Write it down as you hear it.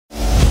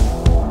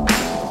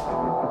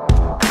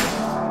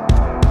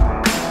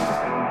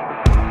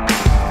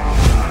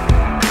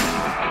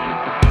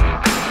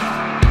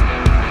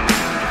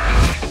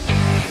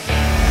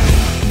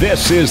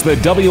This is the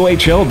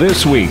WHL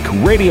This Week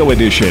radio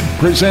edition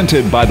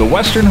presented by the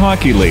Western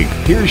Hockey League.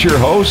 Here's your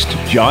host,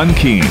 John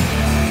Keane.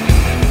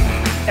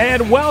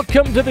 And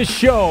welcome to the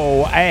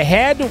show.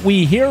 Ahead,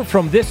 we hear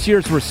from this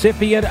year's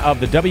recipient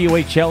of the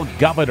WHL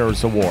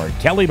Governors Award,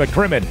 Kelly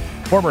McCrimmon,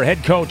 former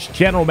head coach,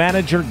 general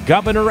manager,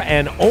 governor,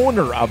 and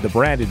owner of the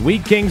Brandon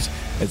Wheat Kings,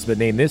 has been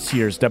named this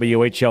year's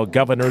WHL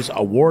Governors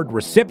Award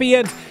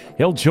recipient.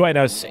 He'll join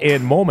us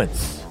in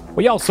moments.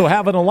 We also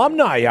have an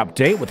alumni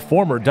update with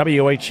former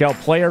WHL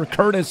player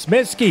Curtis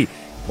Miskey.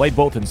 Played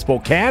both in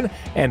Spokane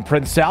and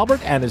Prince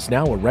Albert and is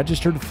now a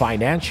registered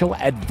financial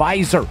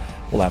advisor.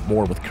 We'll have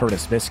more with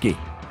Curtis Miskey.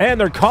 And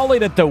they're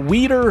calling it the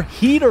Weeder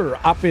Heater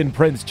up in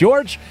Prince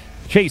George.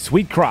 Chase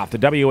Wheatcroft, the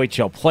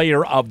WHL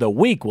Player of the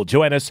Week, will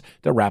join us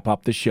to wrap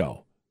up the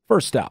show.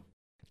 First up,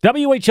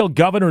 WHL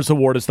Governors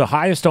Award is the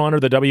highest honor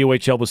the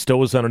WHL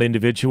bestows on an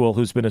individual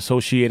who's been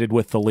associated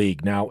with the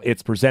league. Now,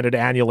 it's presented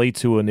annually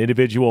to an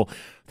individual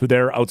who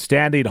their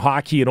outstanding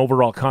hockey and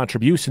overall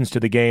contributions to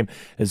the game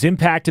has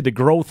impacted the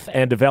growth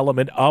and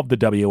development of the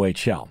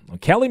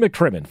WHL. Kelly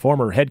McCrimmon,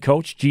 former head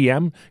coach,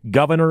 GM,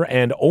 governor,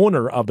 and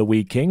owner of the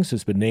Wheat Kings,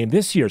 has been named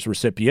this year's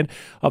recipient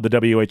of the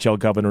WHL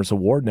Governors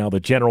Award, now the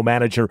general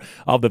manager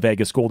of the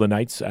Vegas Golden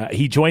Knights.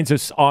 He joins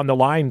us on the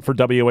line for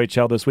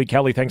WHL this week.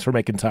 Kelly, thanks for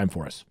making time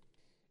for us.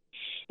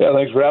 Yeah,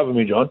 thanks for having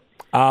me, John.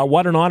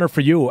 What an honor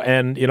for you.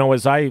 And, you know,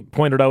 as I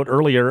pointed out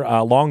earlier,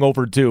 long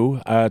overdue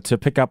to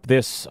pick up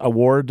this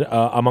award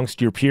amongst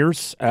your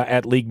peers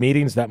at league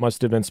meetings. That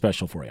must have been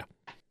special for you.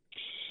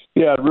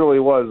 Yeah, it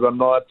really was. I'm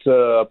not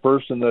a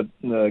person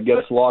that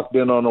gets locked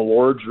in on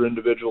awards or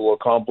individual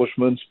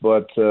accomplishments,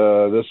 but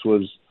this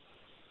was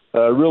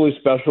really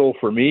special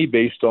for me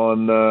based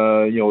on,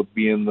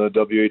 being the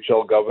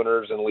WHL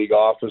governors and league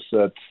office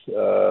that,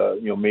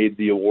 made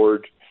the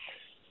award.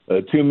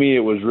 To me,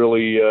 it was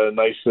really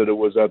nice that it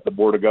was at the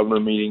Board of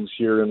Governor meetings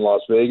here in Las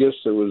Vegas.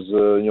 It was,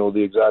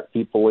 the exact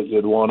people that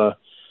you'd want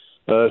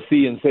to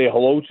see and say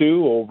hello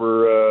to.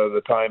 Over the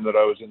time that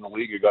I was in the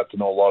league, I got to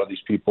know a lot of these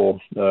people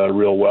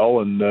real well,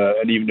 and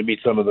even to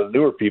meet some of the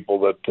newer people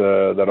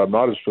that I'm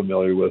not as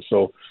familiar with.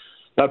 So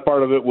that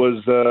part of it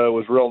was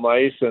real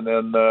nice. And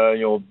then,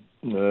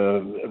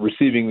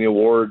 receiving the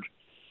award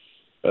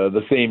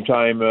the same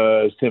time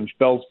as Tim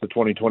Speltz, the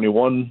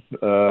 2021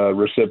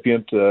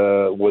 recipient,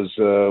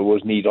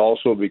 was neat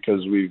also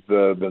because we've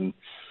been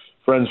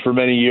friends for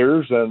many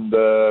years, and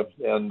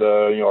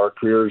our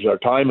careers, our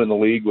time in the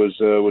league was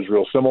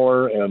real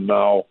similar, and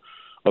now,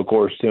 of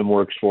course, Tim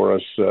works for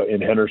us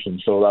in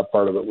Henderson, so that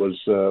part of it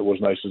was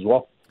nice as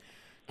well.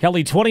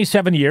 Kelly,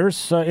 27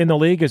 years in the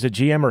league as a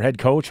GM or head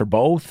coach or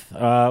both.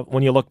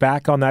 When you look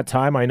back on that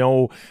time, I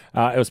know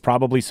it was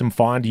probably some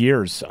fond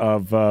years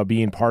of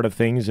being part of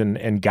things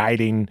and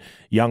guiding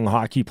young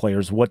hockey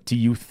players. What do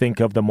you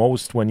think of the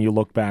most when you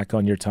look back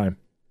on your time?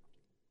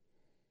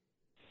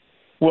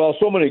 Well,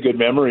 so many good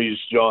memories,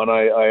 John.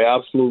 I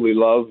absolutely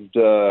loved,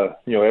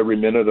 every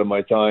minute of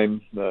my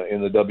time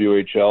in the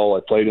WHL.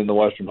 I played in the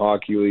Western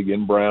Hockey League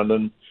in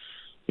Brandon.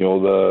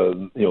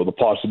 The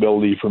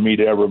possibility for me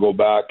to ever go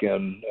back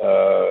and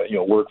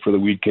work for the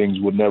Wheat Kings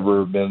would never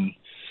have been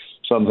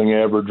something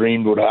I ever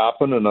dreamed would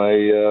happen, and I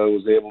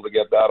was able to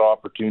get that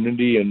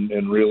opportunity,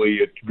 and really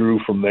it grew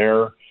from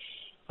there.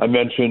 I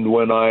mentioned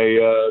when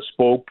I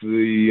spoke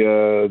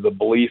the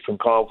belief and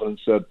confidence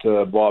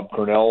that Bob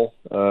Cornell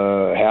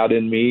had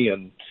in me,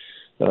 and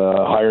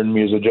hired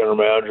me as a general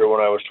manager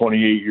when I was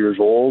 28 years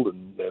old,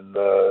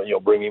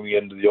 and bringing me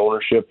into the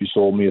ownership. He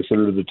sold me a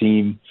third of the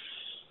team.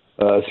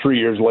 3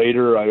 years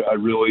later, I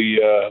really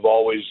have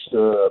always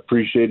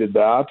appreciated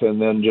that,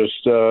 and then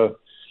just the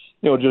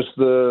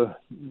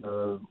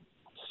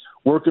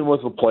working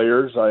with the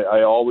players.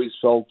 I always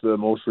felt the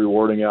most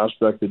rewarding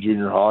aspect of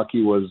junior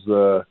hockey was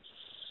the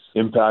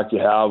impact you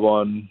have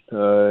on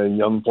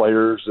young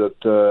players at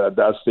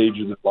that stage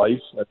of their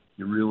life.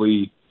 You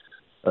really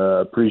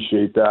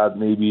appreciate that,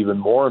 maybe even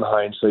more in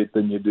hindsight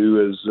than you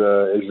do as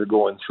you're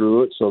going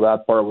through it. So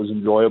that part was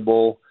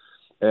enjoyable.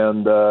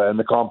 And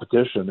the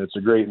competition. It's a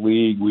great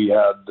league. We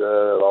had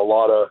a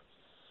lot of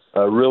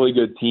really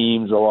good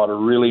teams, a lot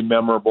of really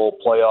memorable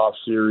playoff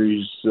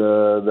series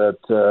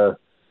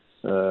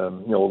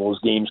those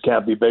games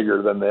can't be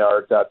bigger than they are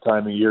at that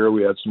time of year.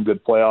 We had some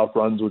good playoff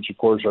runs, which of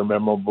course are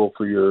memorable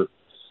for your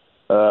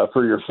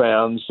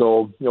fans.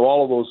 So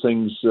all of those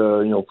things,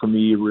 for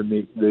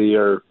me, they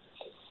are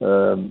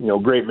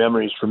great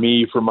memories for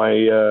me, for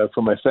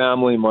my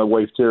family. My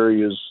wife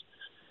Terry is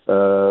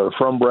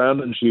from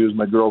Brandon. She was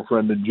my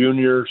girlfriend in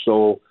junior.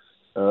 So,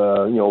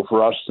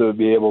 for us to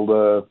be able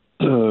to,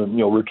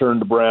 return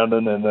to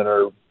Brandon, and then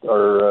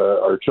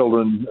our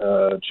children,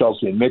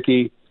 Chelsea and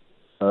Mickey,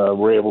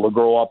 were able to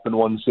grow up in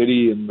one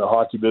city in the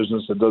hockey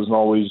business. It doesn't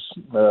always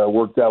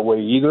work that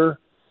way either.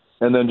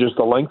 And then just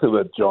the length of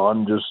it,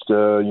 John, just,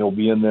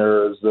 being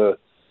there as the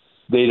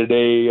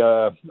day-to-day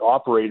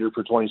operator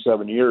for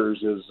 27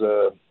 years is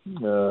a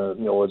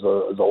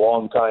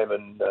long time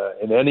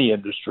in any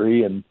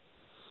industry. And,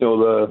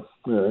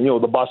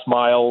 the bus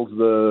miles,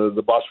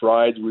 the bus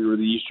rides. We were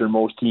the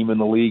easternmost team in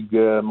the league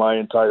my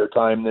entire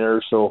time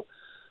there. So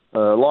a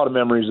lot of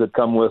memories that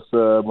come with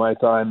my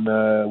time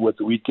with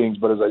the Wheat Kings.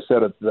 But as I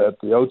said at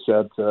the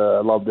outset,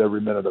 I loved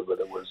every minute of it.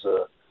 It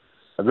was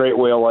a great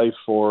way of life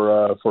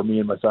for me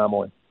and my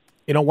family.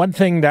 You know, one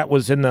thing that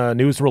was in the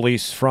news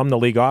release from the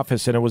league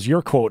office, and it was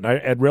your quote,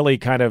 and it really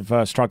kind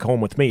of struck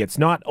home with me. It's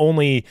not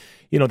only,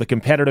 you know, the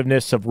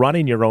competitiveness of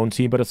running your own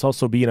team, but it's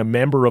also being a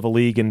member of a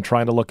league and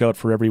trying to look out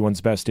for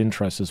everyone's best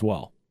interests as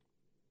well.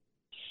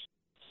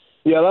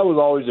 Yeah, that was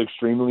always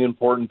extremely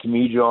important to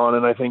me, John,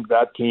 and I think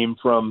that came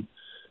from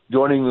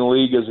joining the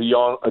league as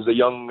a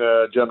young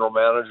general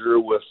manager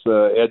with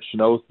Ed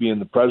Chynoweth being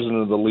the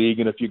president of the league.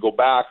 And if you go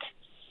back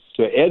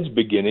to Ed's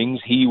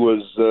beginnings, he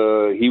was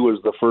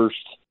the first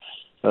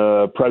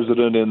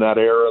president in that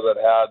era that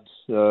had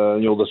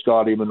the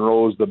Scotty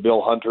Monroes, the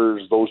Bill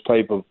Hunters, those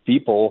type of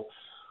people,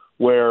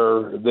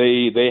 where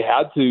they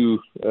had to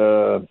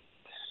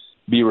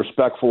be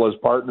respectful as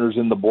partners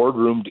in the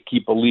boardroom to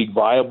keep a league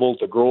viable,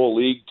 to grow a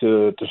league,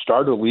 to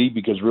start a league,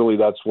 because really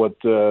that's what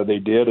they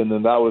did. And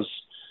then that was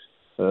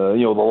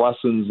the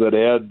lessons that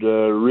Ed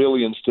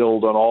really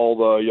instilled on all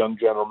the young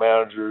general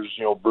managers,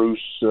 Bruce,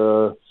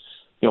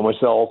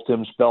 myself,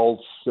 Tim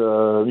Speltz,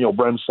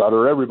 Brent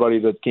Sutter, everybody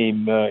that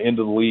came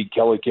into the league,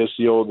 Kelly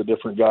Kissio, the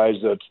different guys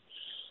that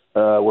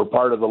were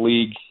part of the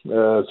league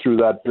through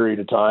that period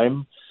of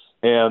time.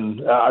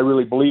 And I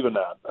really believe in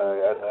that.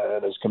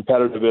 And as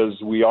competitive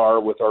as we are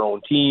with our own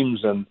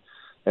teams and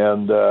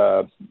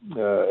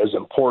as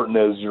important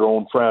as your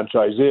own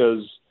franchise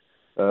is,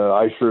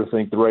 I sure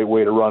think the right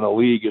way to run a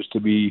league is to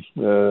be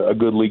a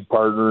good league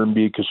partner and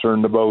be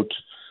concerned about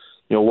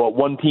what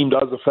one team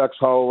does affects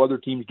how other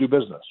teams do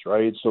business,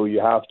 right? So you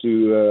have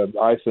to,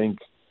 I think,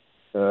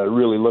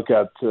 really look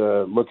at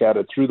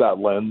it through that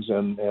lens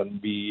and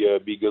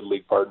be good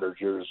league partners.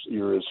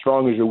 You're as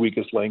strong as your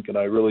weakest link, and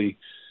I really,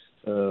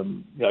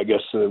 I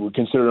guess, would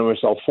consider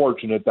myself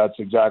fortunate. That's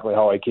exactly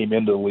how I came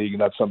into the league,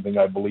 and that's something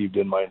I believed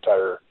in my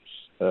entire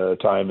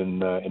time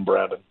in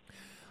Brandon.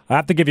 I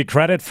have to give you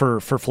credit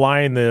for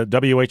flying the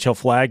WHL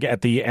flag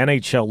at the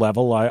NHL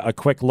level. A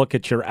quick look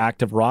at your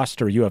active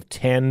roster. You have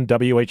 10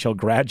 WHL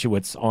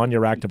graduates on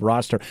your active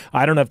roster.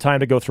 I don't have time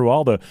to go through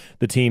all the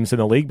teams in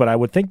the league, but I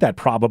would think that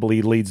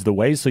probably leads the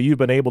way. So you've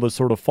been able to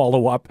sort of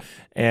follow up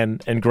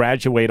and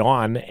graduate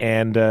on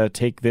and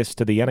take this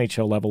to the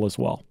NHL level as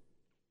well.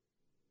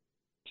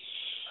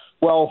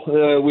 Well,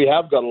 we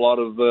have got a lot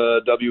of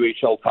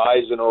WHL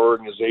ties in our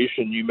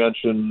organization. You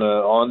mentioned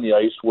on the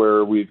ice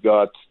where we've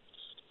got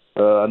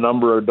a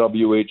number of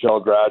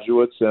WHL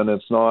graduates, and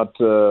it's not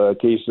a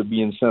case of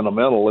being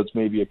sentimental. It's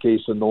maybe a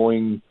case of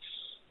knowing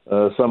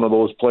some of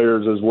those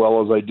players as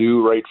well as I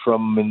do, right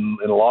from,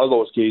 in a lot of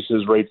those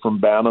cases, right from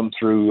Bantam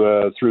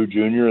through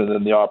junior, and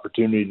then the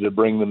opportunity to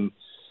bring them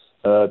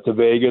to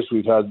Vegas.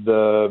 We've had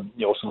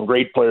some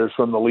great players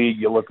from the league.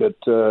 You look at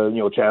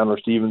Chandler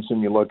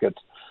Stevenson, you look at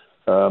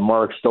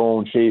Mark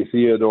Stone, Shea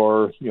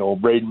Theodore,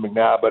 Braden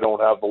McNabb. I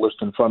don't have the list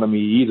in front of me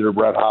either.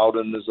 Brett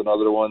Howden is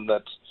another one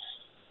that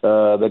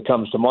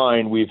comes to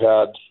mind. We've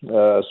had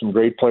some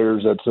great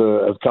players that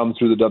have come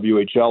through the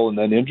WHL, and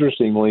then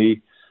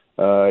interestingly,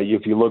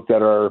 if you looked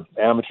at our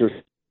amateur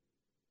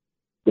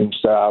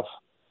staff,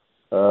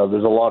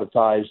 there's a lot of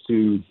ties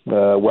to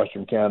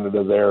Western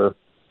Canada there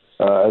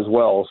as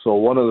well. So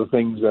one of the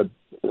things that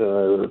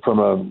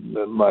from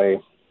my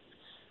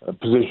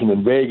position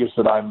in Vegas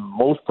that I'm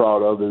most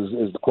proud of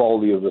is the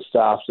quality of the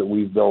staffs that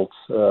we've built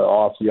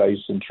off the ice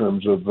in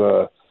terms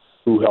of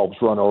who helps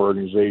run our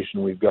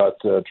organization. We've got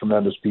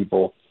tremendous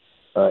people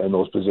in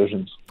those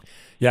positions.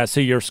 Yeah, I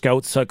see your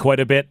scouts quite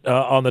a bit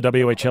on the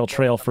WHL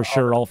trail for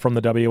sure, all from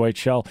the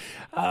WHL.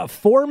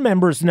 4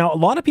 members, now a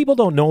lot of people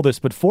don't know this,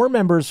 but 4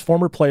 members,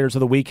 former players of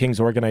the Wheat Kings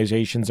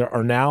organizations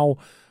are now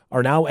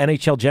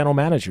NHL general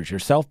managers.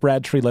 Yourself,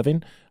 Brad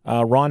Treliving,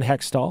 Ron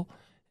Hextall,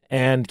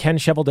 and Ken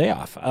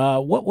Cheveldayoff.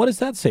 What does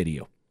that say to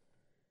you?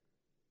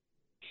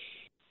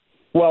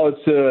 Well,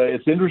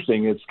 it's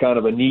interesting. It's kind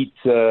of a neat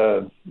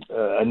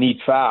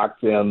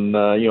fact, and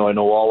I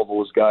know all of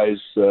those guys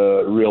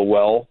real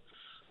well.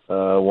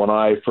 When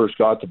I first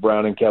got to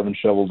Brandon, Kevin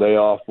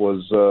Cheveldayoff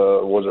was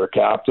our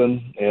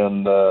captain,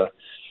 and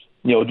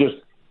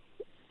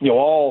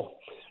all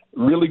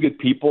really good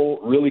people,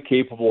 really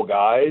capable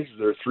guys.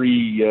 They're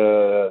 3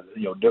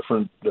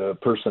 different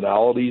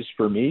personalities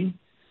for me,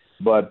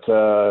 but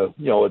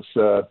it's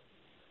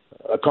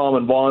a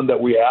common bond that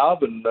we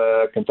have and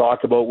can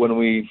talk about when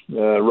we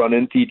run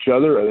into each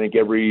other. I think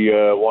every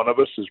one of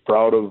us is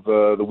proud of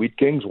the Wheat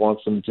Kings,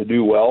 wants them to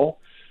do well.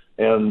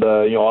 And,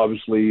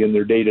 obviously in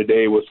their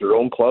day-to-day with their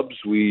own clubs,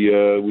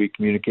 we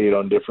communicate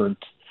on different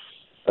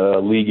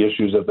league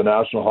issues at the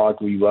National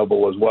Hockey League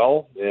level as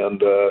well.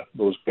 And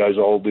those guys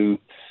all do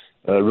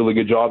really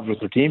good jobs with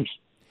their teams.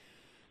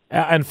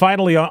 And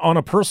finally, on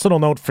a personal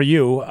note for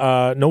you,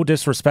 no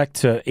disrespect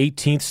to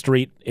 18th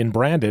Street in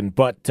Brandon,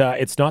 but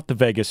it's not the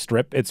Vegas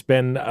Strip. It's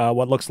been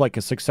what looks like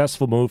a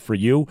successful move for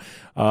you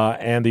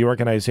and the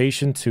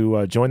organization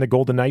to join the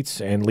Golden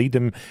Knights and lead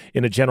them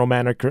in a general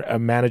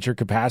manager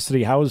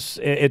capacity. How's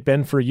it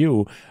been for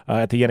you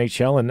at the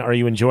NHL, and are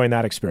you enjoying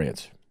that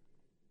experience?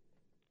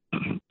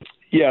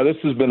 Yeah, this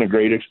has been a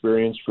great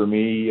experience for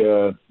me.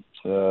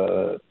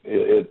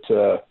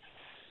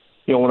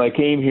 When I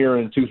came here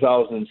in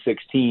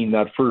 2016,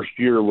 that first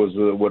year was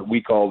what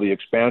we call the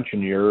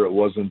expansion year. It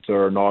wasn't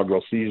our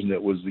inaugural season.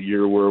 It was the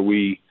year where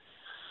we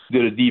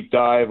did a deep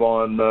dive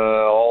on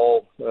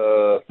all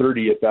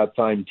 30 at that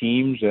time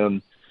teams,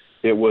 and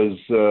it was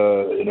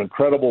an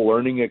incredible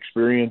learning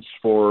experience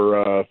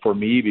for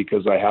me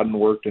because I hadn't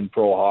worked in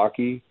pro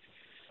hockey.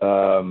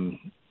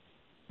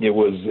 It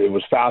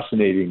was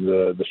fascinating,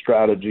 the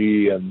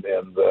strategy and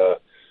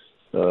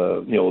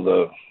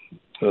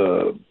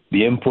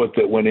the input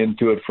that went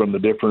into it from the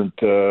different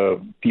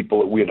people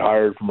that we had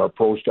hired from our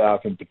pro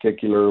staff in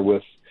particular,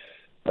 with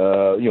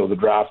the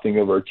drafting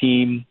of our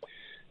team,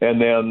 and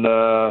then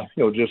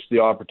just the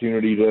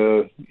opportunity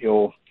to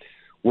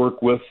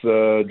work with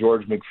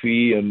George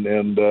McPhee and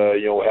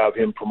have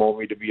him promote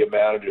me to be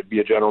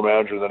a general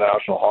manager of the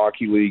National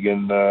Hockey League,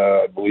 and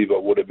I believe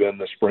it would have been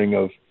the spring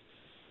of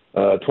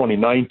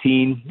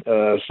 2019.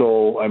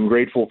 So I'm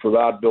grateful for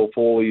that. Bill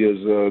Foley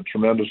is a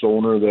tremendous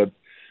owner that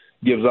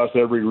gives us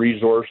every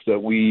resource that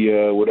we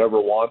would ever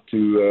want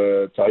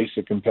to ice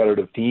a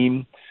competitive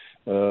team.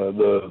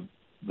 The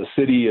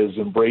city has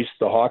embraced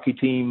the hockey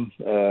team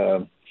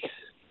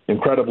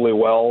incredibly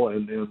well,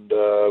 and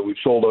we've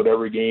sold out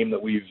every game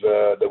that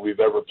we've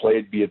ever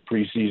played, be it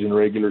preseason,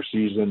 regular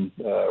season,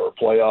 or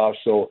playoffs.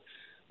 So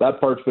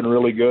that part's been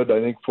really good. I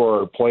think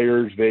for our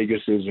players,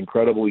 Vegas is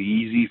incredibly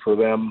easy for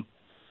them.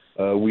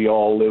 We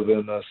all live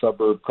in a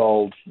suburb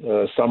called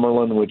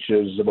Summerlin, which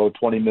is about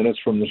 20 minutes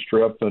from the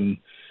Strip, and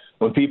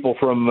when people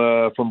from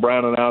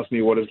Brandon ask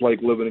me what it's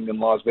like living in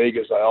Las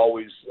Vegas, I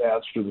always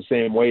answer the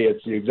same way.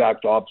 It's the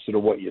exact opposite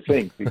of what you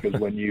think, because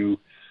when you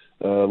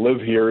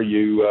live here,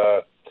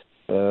 you'll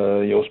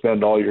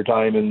spend all your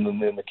time in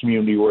the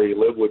community where you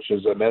live, which,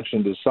 as I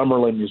mentioned, is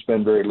Summerlin. You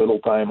spend very little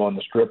time on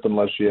the Strip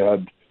unless you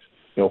had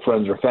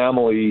friends or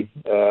family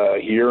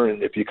here.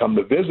 And if you come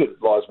to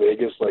visit Las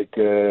Vegas, like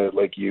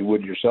you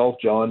would yourself,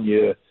 John,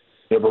 you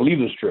never leave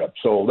the Strip.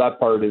 So that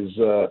part is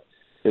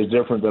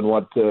different than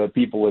what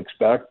people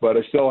expect. But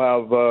I still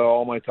have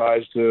all my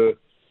ties to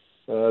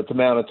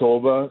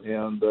Manitoba,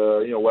 and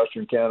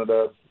Western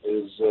Canada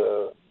is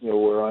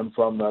where I'm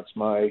from. That's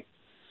my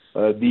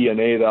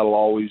DNA. That'll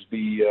always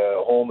be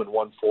home in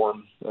one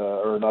form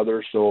or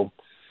another. So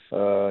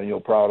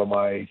proud of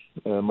my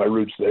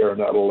roots there,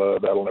 and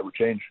that'll never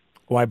change.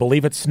 Well, I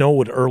believe it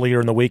snowed earlier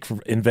in the week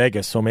in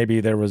Vegas, so maybe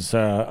there was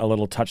a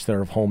little touch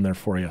there of home there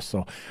for you.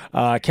 So,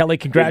 Kelly,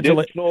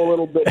 congratulations. It did snow a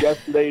little bit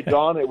yesterday,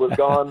 John. It was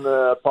gone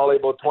probably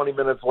about 20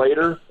 minutes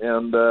later,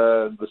 and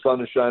the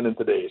sun is shining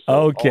today. So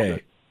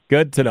okay,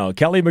 good to know.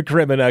 Kelly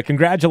McCrimmon,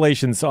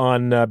 congratulations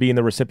on being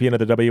the recipient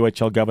of the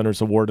WHL Governors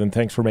Award, and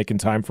thanks for making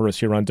time for us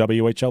here on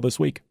WHL This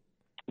Week.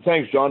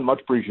 Thanks, John. Much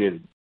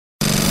appreciated.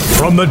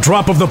 From the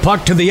drop of the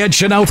puck to the Ed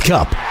Chenoweth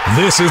Cup,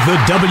 this is the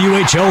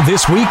WHL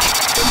This Week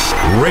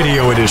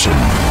Radio Edition.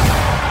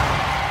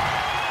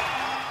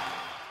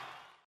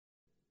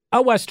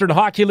 A Western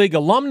Hockey League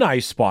alumni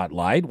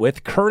spotlight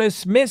with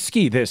Curtis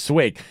Miskey this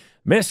week.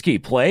 Miskey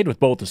played with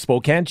both the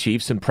Spokane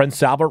Chiefs and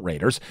Prince Albert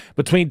Raiders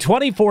between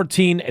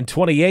 2014 and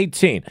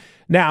 2018.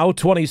 Now,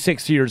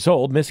 26 years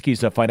old,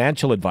 Miskey's a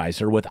financial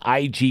advisor with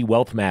IG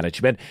Wealth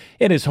Management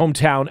in his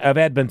hometown of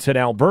Edmonton,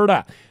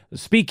 Alberta.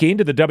 Speaking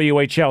to the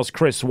WHL's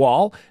Chris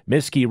Wall,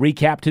 Miskey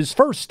recapped his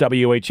first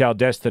WHL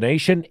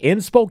destination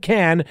in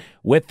Spokane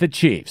with the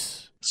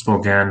Chiefs.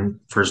 Spokane,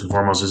 first and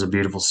foremost, is a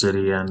beautiful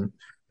city, and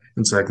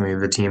secondly,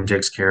 the team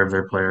takes care of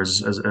their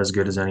players as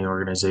good as any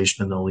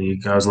organization in the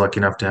league. I was lucky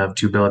enough to have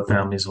two billet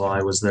families while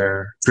I was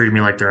there, treated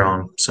me like their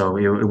own. So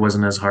it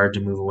wasn't as hard to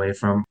move away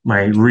from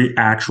my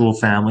actual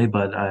family,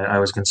 but I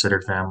was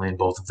considered family in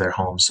both of their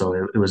homes. So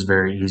it was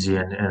very easy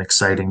and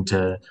exciting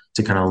to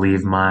kind of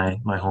leave my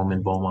home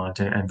in Beaumont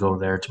and go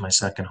there to my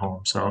second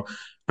home. So,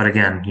 but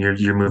again,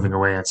 you're moving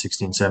away at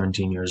 16,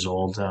 17 years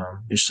old.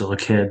 You're still a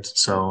kid,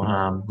 so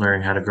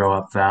learning how to grow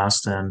up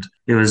fast, and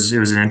it was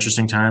an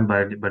interesting time,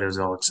 but it was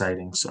all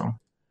exciting. So,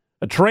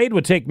 a trade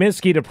would take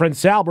Miskey to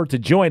Prince Albert to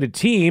join a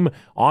team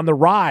on the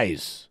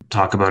rise.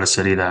 Talk about a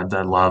city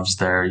that loves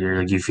there.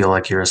 You feel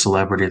like you're a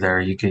celebrity there.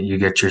 You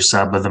get your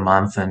sub of the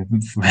month,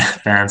 and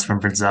fans from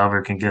Prince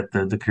Albert can get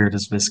the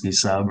Curtis Miskey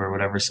sub or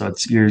whatever. So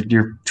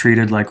you're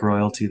treated like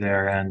royalty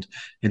there, and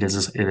it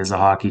is a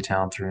hockey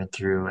town through and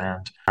through.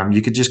 And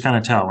you could just kind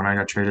of tell when I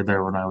got traded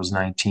there when I was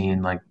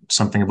 19, like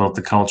something about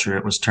the culture.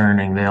 It was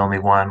turning. They only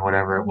won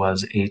whatever it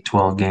was,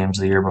 8-12 games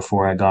the year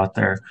before I got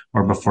there,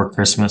 or before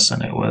Christmas,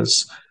 and it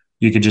was.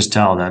 You could just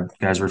tell that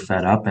guys were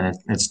fed up, and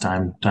it's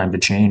time to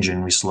change,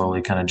 and we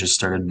slowly kind of just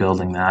started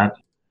building that.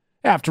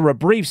 After a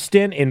brief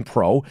stint in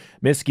pro,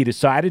 Miskey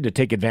decided to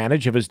take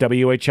advantage of his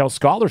WHL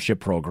scholarship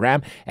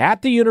program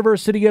at the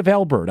University of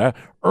Alberta,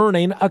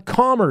 earning a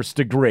commerce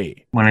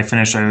degree. When I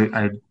finished,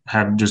 I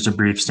had just a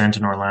brief stint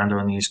in Orlando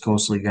in the East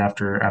Coast League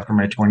after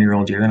my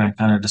 20-year-old year, and I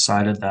kind of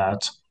decided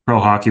that pro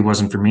hockey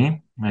wasn't for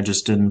me. I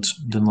just didn't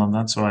love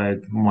that, so I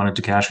wanted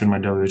to cash in my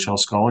WHL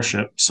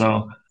scholarship.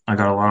 So I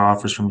got a lot of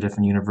offers from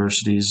different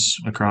universities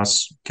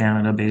across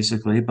Canada,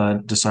 basically,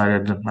 but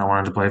decided I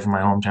wanted to play for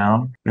my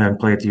hometown and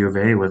play at the U of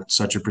A with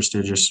such a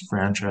prestigious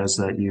franchise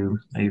that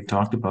you've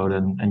talked about,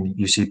 and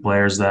you see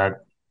players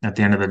that at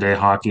the end of the day,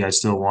 hockey, I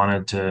still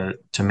wanted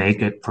to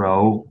make it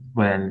pro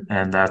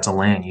and that's a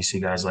lane. You see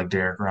guys like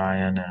Derek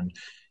Ryan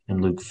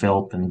and Luke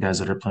Philp and guys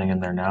that are playing in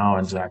there now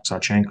and Zach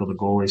Sawchenko, the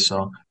goalie.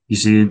 So you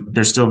see,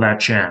 there's still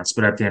that chance,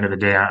 but at the end of the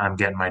day, I'm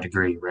getting my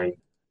degree, right?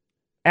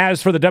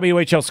 As for the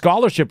WHL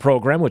scholarship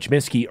program, which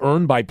Miskey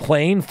earned by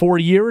playing 4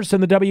 years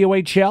in the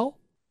WHL?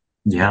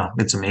 Yeah,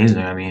 it's amazing.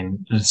 I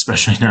mean,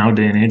 especially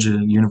nowadays and age,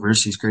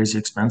 university is crazy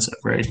expensive,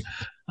 right?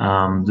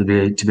 To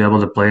be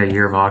able to play a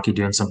year of hockey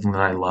doing something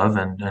that I love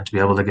and to be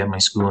able to get my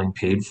schooling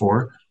paid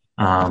for,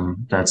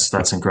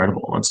 that's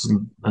incredible. It's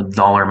a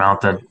dollar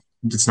amount that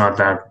it's not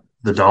that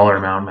the dollar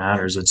amount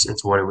matters.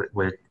 It's what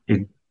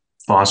it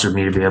fostered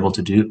me to be able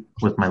to do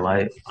with my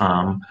life.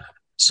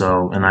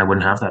 And I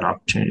wouldn't have that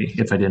opportunity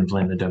if I didn't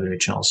play in the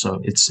WHL. So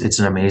it's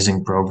an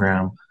amazing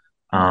program.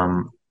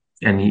 And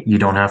you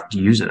don't have to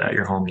use it at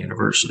your home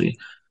university.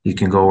 You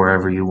can go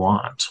wherever you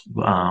want.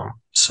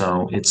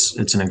 So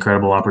it's an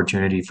incredible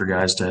opportunity for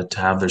guys to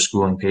have their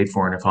schooling paid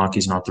for. And if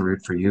hockey's not the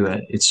route for you,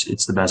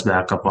 it's the best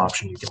backup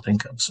option you can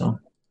think of. So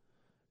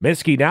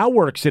Miskey now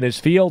works in his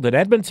field in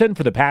Edmonton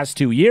for the past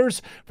 2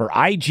 years for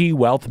IG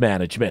Wealth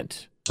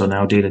Management. So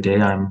now day to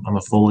day, I'm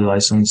a fully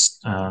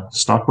licensed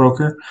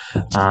stockbroker,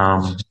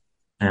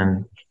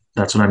 and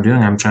that's what I'm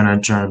doing. I'm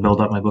trying to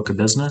build up my book of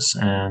business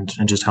and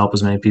just help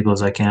as many people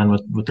as I can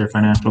with their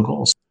financial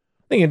goals.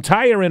 The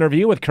entire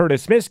interview with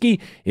Curtis Miskey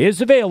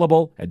is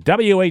available at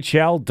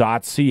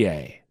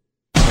WHL.ca.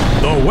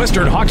 The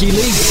Western Hockey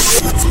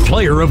League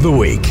Player of the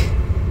Week.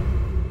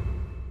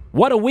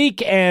 What a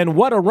week and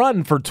what a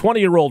run for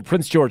 20-year-old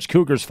Prince George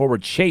Cougars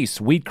forward Chase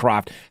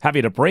Wheatcroft,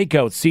 having a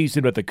breakout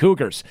season with the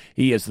Cougars.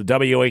 He is the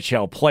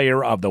WHL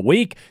Player of the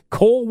Week.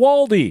 Cole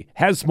Waldy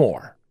has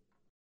more.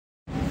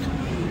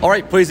 All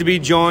right, pleased to be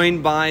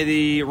joined by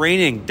the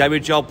reigning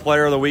WHL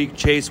Player of the Week,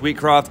 Chase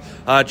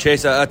Wheatcroft.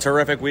 Chase, a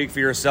terrific week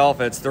for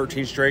yourself. It's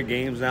 13 straight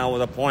games now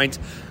with a point.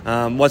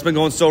 What's been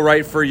going so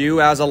right for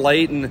you as of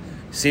late, and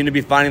seem to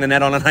be finding the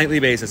net on a nightly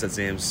basis, it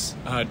seems?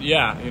 I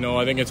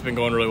think it's been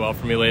going really well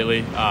for me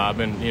lately. I've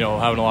been,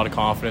 having a lot of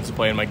confidence in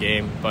playing my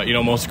game. But,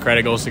 most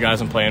credit goes to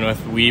guys I'm playing with.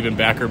 Weeb and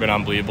Becker have been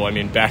unbelievable. I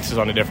mean, Bex is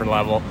on a different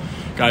level.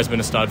 Guy's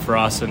been a stud for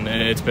us, and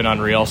it's been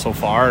unreal so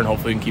far, and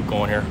hopefully we can keep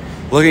going here.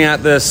 Looking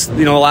at this,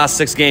 the last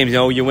 6 games,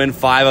 you win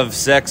 5 of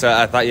 6.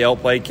 I thought you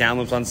outplayed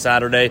Kamloops on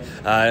Saturday.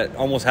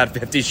 Almost had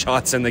 50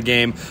 shots in the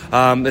game.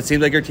 It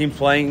seems like your team's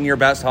playing your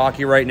best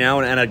hockey right now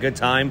and a good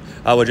time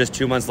with just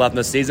 2 months left in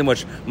the season,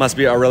 which must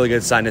be a really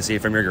good sign to see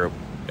from your group.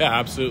 Yeah,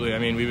 absolutely. I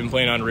mean, we've been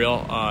playing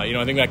unreal.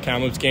 I think that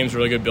Kamloops game is a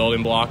really good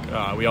building block.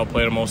 We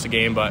outplayed them most of the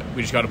game, but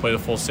we just got to play the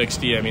full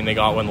 60. I mean, they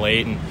got one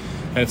late, and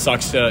it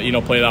sucks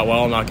to play that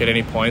well and not get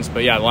any points.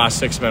 But yeah, the last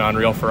 6 have been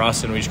unreal for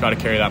us, and we just got to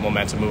carry that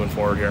momentum moving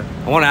forward here.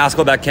 I want to ask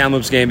about that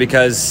Kamloops game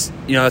because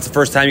it's the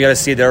first time you got to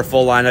see their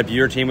full lineup.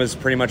 Your team was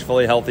pretty much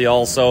fully healthy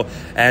also,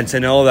 and to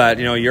know that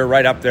you're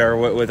right up there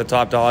with the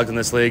top dogs in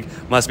this league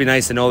must be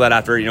nice to know that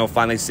after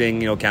finally seeing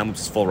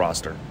Kamloops' full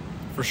roster.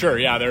 For sure,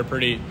 yeah, they're a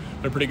pretty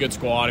good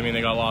squad. I mean,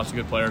 they got lots of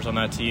good players on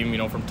that team.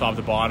 From top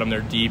to bottom,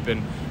 they're deep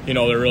and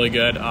they're really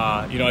good.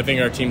 I think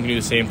our team can do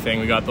the same thing.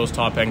 We got those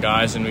top end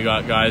guys, and we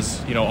got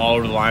guys all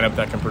over the lineup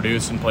that can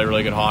produce and play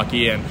really good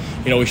hockey. And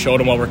we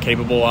showed them what we're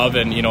capable of,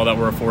 and that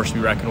we're a force to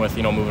be reckoned with.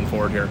 Moving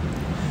forward here.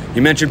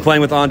 You mentioned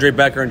playing with Andre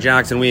Becker and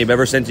Jackson Weeb.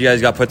 Ever since you guys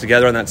got put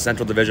together on that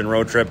Central Division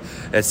road trip,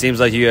 it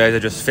seems like you guys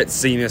have just fit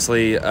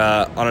seamlessly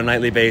on a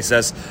nightly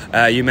basis.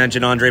 You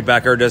mentioned Andre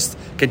Becker just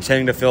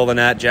continuing to fill the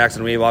net.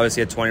 Jackson Weeb,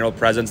 obviously a 20-year-old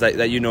presence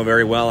that you know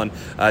very well, and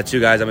 2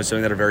 guys I'm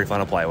assuming that are very fun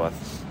to play with.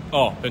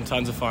 Oh, been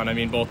tons of fun. I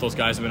mean, both those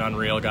guys have been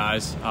unreal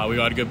guys. We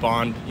got a good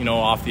bond,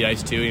 off the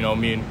ice too.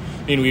 Me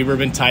and Weber have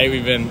been tight.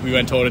 We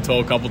went toe-to-toe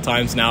a couple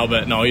times now,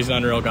 but no, he's an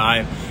unreal guy.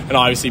 And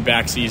obviously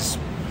Baxy's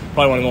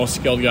probably one of the most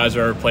skilled guys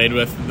I've ever played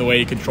with. The way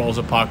he controls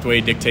the puck, the way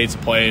he dictates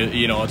the play,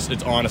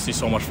 it's honestly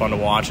so much fun to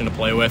watch and to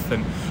play with,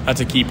 and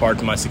that's a key part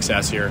to my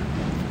success here.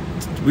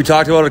 We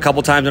talked about it a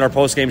couple times in our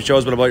post-game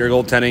shows, but about your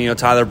goaltending.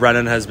 Tyler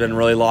Brennan has been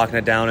really locking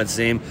it down, it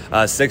seemed.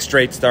 6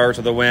 straight starts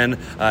with a win.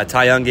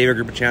 Ty Young gave your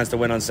group a chance to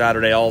win on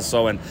Saturday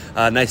also, and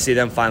nice to see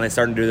them finally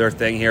starting to do their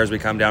thing here as we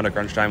come down to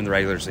crunch time in the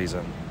regular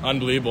season.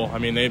 Unbelievable. I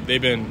mean,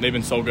 they've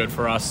been so good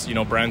for us.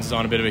 Brent's is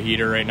on a bit of a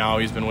heater right now.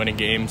 He's been winning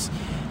games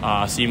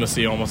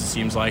seamlessly. Almost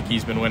seems like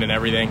he's been winning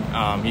everything.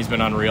 He's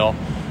been unreal.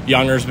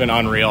 Younger's been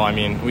unreal. I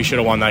mean, we should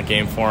have won that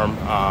game for him.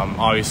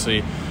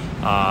 Obviously,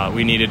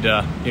 we needed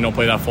to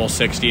play that full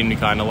 60 and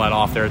kind of let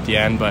off there at the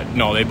end. But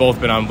no, they've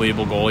both been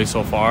unbelievable goalies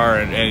so far,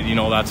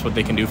 and that's what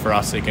they can do for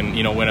us. They can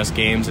win us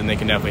games, and they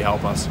can definitely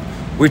help us.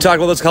 We talked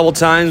about this a couple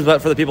times,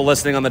 but for the people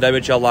listening on the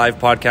WHL Live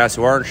podcast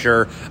who aren't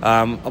sure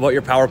about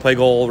your power play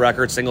goal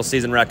record, single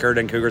season record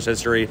in Cougars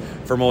history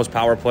for most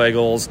power play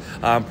goals,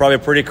 probably a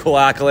pretty cool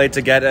accolade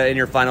to get in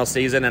your final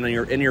season and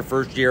in your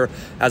first year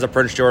as a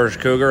Prince George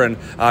Cougar. And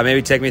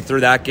maybe take me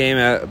through that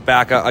game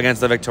back against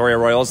the Victoria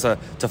Royals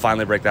to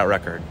finally break that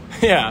record.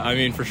 Yeah, I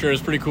mean, for sure,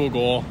 it's a pretty cool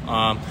goal.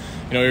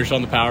 We were just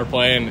on the power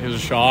play, and it was a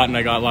shot, and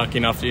I got lucky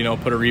enough to,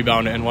 put a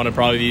rebound in one of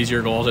probably the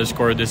easier goals I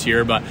scored this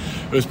year. But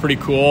it was pretty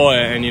cool,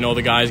 and,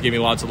 the guys gave me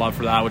lots of love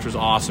for that, which was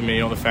awesome.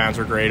 And, the fans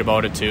were great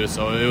about it, too.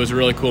 So it was a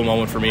really cool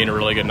moment for me and a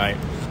really good night.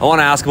 I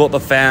want to ask about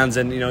the fans,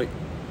 and,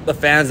 the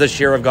fans this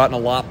year have gotten a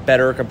lot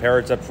better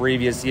compared to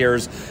previous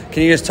years.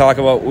 Can you just talk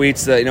about,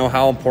 Wheats,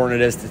 how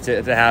important it is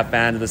to have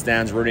fans in the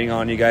stands rooting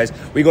on you guys?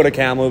 We go to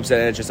Kamloops,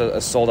 and it's just a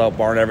sold-out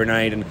barn every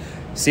night, and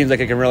seems like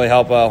it can really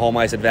help home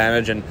ice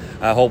advantage, and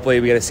hopefully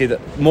we get to see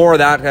more of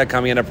that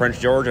coming into Prince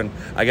George. And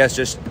I guess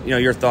just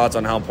your thoughts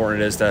on how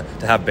important it is to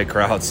have big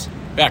crowds.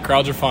 Yeah,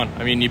 crowds are fun.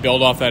 I mean, you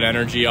build off that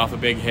energy off a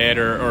big hit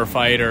or a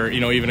fight or,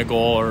 even a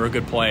goal or a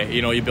good play.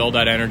 You build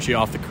that energy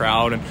off the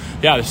crowd. And,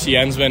 yeah, the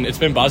CN's it's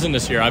been buzzing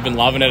this year. I've been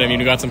loving it. I mean,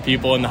 we got some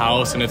people in the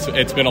house, and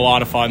it's been a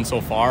lot of fun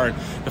so far. And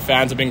the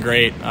fans have been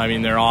great. I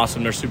mean, they're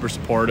awesome. They're super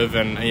supportive.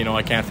 And,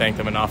 I can't thank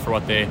them enough for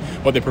what they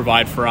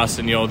provide for us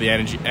and, the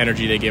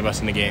energy they give us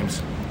in the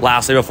games.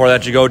 Lastly, before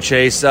that you go,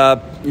 Chase,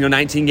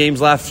 19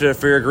 games left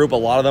for your group. A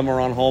lot of them are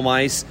on home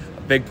ice.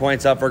 Big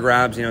points up for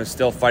grabs,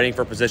 still fighting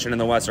for position in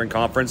the Western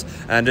Conference,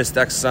 and just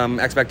some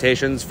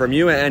expectations from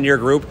you and your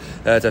group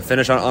to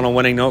finish on a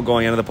winning note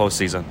going into the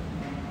postseason.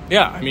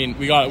 Yeah, I mean,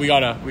 we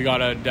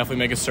gotta definitely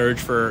make a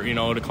surge for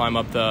to climb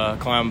up the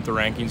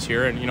rankings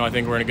here, and I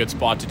think we're in a good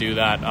spot to do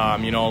that.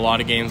 A lot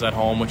of games at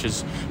home, which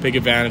is a big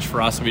advantage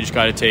for us. We just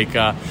got to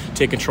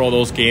take control of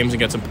those games and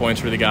get some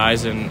points for the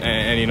guys, and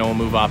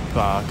move up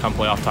come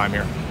playoff time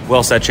here.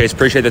 Well said, Chase.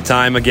 Appreciate the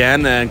time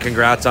again, and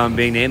congrats on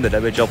being named the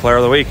WHL Player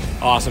of the Week.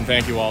 Awesome,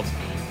 thank you, Walt.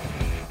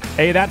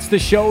 Hey, that's the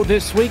show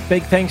this week.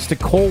 Big thanks to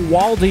Cole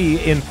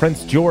Waldy in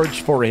Prince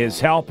George for his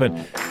help,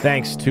 and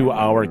thanks to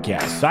our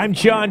guests. I'm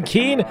John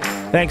Keane.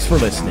 Thanks for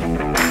listening.